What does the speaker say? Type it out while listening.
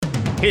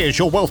Here's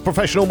your Wealth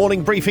Professional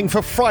morning briefing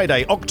for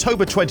Friday,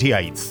 October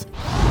 28th.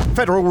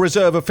 Federal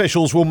Reserve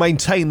officials will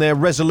maintain their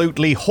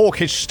resolutely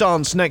hawkish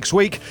stance next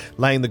week,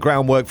 laying the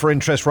groundwork for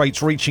interest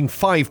rates reaching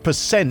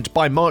 5%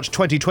 by March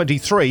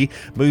 2023,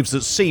 moves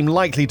that seem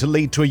likely to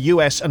lead to a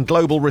US and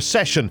global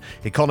recession,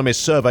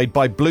 economists surveyed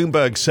by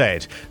Bloomberg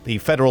said. The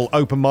Federal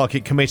Open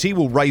Market Committee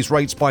will raise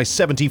rates by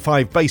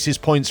 75 basis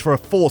points for a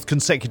fourth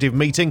consecutive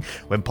meeting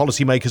when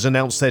policymakers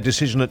announced their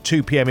decision at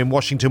 2 p.m. in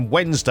Washington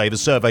Wednesday, the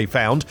survey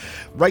found.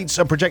 Rates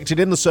are projected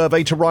in the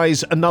survey to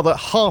rise another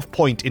half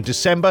point in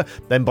December,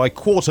 then by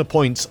quarter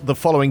points the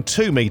following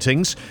two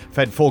meetings.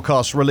 Fed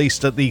forecasts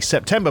released at the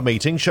September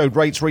meeting showed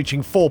rates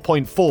reaching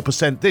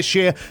 4.4% this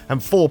year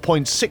and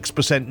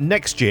 4.6%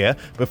 next year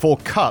before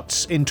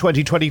cuts in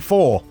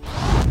 2024.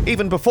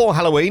 Even before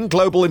Halloween,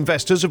 global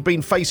investors have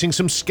been facing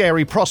some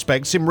scary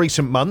prospects in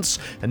recent months,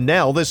 and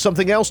now there's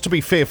something else to be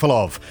fearful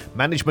of.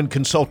 Management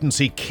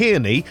consultancy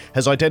Kearney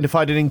has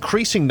identified an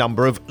increasing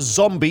number of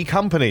zombie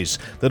companies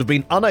that have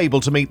been unable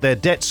to meet their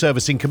debt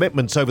servicing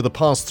commitments over the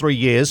past 3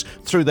 years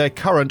through their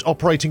current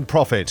operating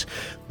profit.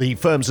 The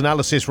firm's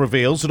analysis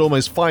reveals that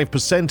almost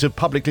 5% of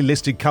publicly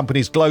listed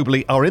companies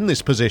globally are in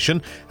this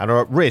position and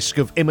are at risk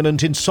of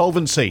imminent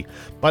insolvency.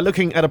 By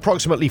looking at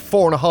approximately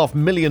 4.5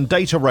 million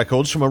data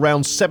records from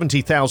around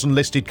 70,000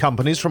 listed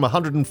companies from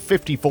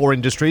 154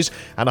 industries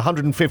and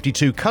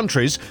 152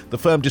 countries, the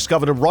firm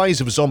discovered a rise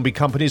of zombie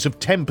companies of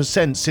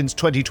 10% since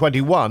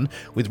 2021,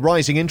 with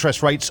rising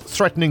interest rates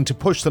threatening to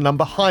push the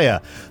number higher.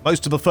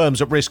 Most of the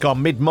firms at risk are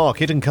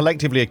mid-market and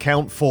collectively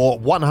account for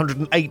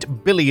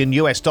 $108 billion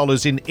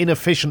in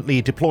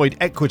inefficiently deployed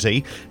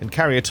equity and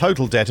carry a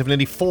total debt of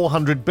nearly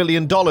 $400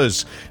 billion.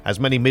 As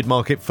many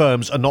mid-market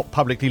firms are not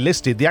publicly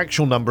listed, the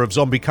actual number of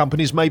zombie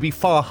companies may be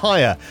far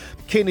higher.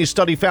 Kearney's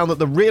study found that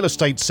the real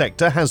estate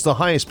sector has the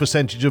highest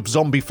percentage of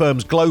zombie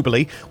firms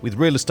globally, with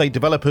real estate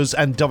developers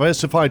and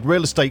diversified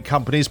real estate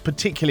companies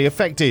particularly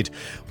affected.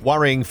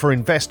 Worrying for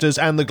investors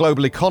and the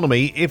global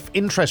economy, if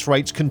interest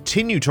rates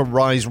continue to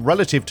rise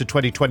relative to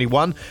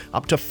 2021,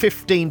 up to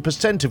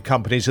 15% of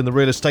companies in the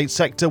real estate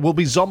sector will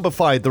be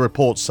zombified, the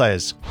report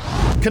says.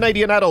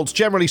 Canadian adults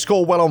generally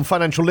score well on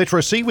financial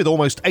literacy, with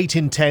almost 8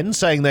 in 10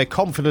 saying they're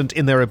confident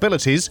in their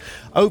abilities.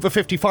 Over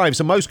 55s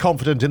are most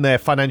confident in their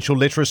financial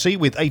literacy,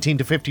 with 18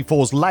 to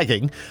 54s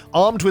lagging.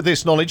 Armed with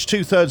this knowledge,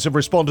 2/3 of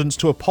respondents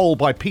to a poll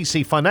by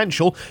PC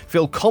Financial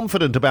feel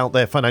confident about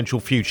their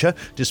financial future,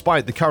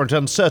 despite the current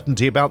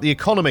uncertainty about the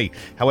economy.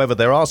 However,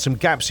 there are some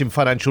gaps in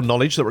financial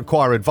knowledge that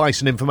require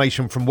advice and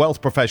information from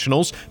wealth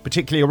professionals,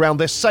 particularly around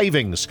their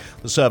savings.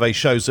 The survey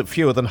shows that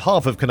fewer than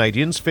half of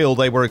Canadians feel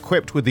they were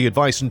equipped with the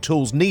advice and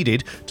tools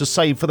needed to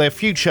save for their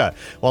future.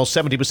 While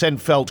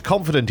 70% felt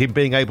confident in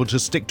being able to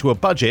stick to a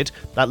budget,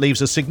 that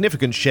leaves a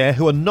significant share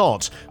who are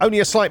not.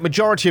 Only a slight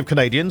majority of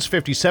Canadians,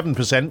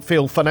 57%,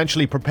 feel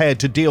financially prepared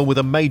to deal with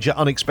a major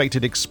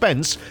unexpected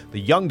expense.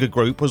 The younger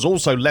group was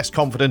also less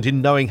confident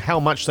in knowing how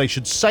much they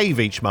should save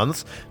each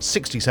month,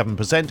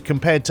 67%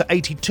 compared to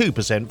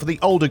 82% for the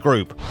older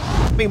group.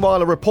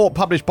 Meanwhile, a report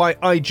published by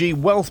IG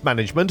Wealth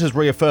Management has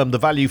reaffirmed the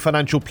value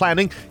financial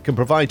planning can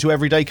provide to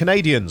everyday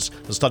Canadians.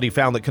 The study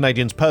found that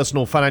Canadians'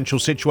 personal financial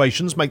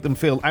situations make them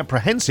feel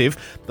apprehensive,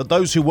 that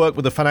those who work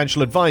with a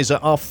financial advisor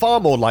are far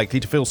more likely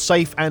to feel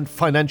safe and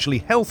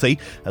financially healthy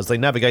as they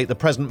navigate the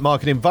present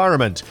market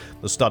environment.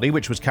 The study,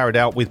 which was carried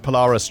out with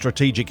Polaris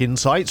Strategic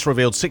Insights,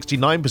 revealed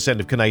 69%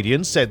 of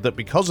Canadians said that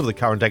because of the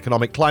current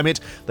economic climate,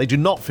 they do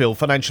not feel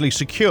financially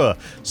secure.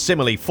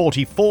 Similarly,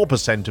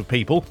 44% of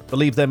people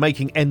believe they're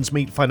making ends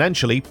meet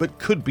financially but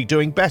could be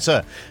doing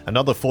better.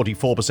 Another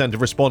 44%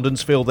 of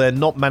respondents feel they're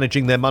not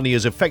managing their money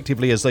as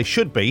effectively as they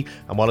should be,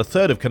 and while a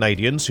third of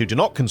Canadians who do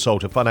not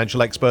consult a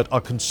financial expert are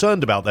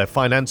concerned about their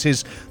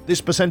finances, this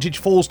percentage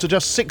falls to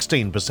just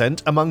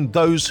 16% among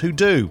those who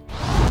do.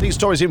 These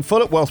stories in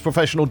full at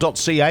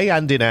WealthProfessional.ca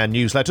and in our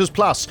newsletters.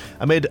 Plus,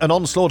 amid an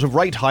onslaught of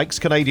rate hikes,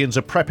 Canadians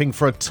are prepping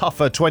for a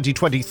tougher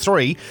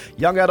 2023.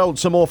 Young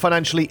adults are more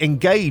financially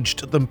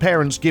engaged than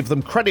parents give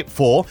them credit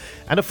for.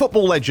 And a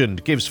football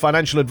legend gives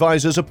financial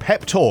advisors a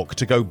pep talk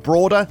to go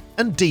broader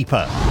and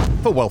deeper.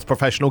 For Wealth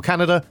Professional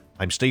Canada,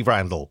 I'm Steve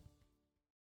Randall.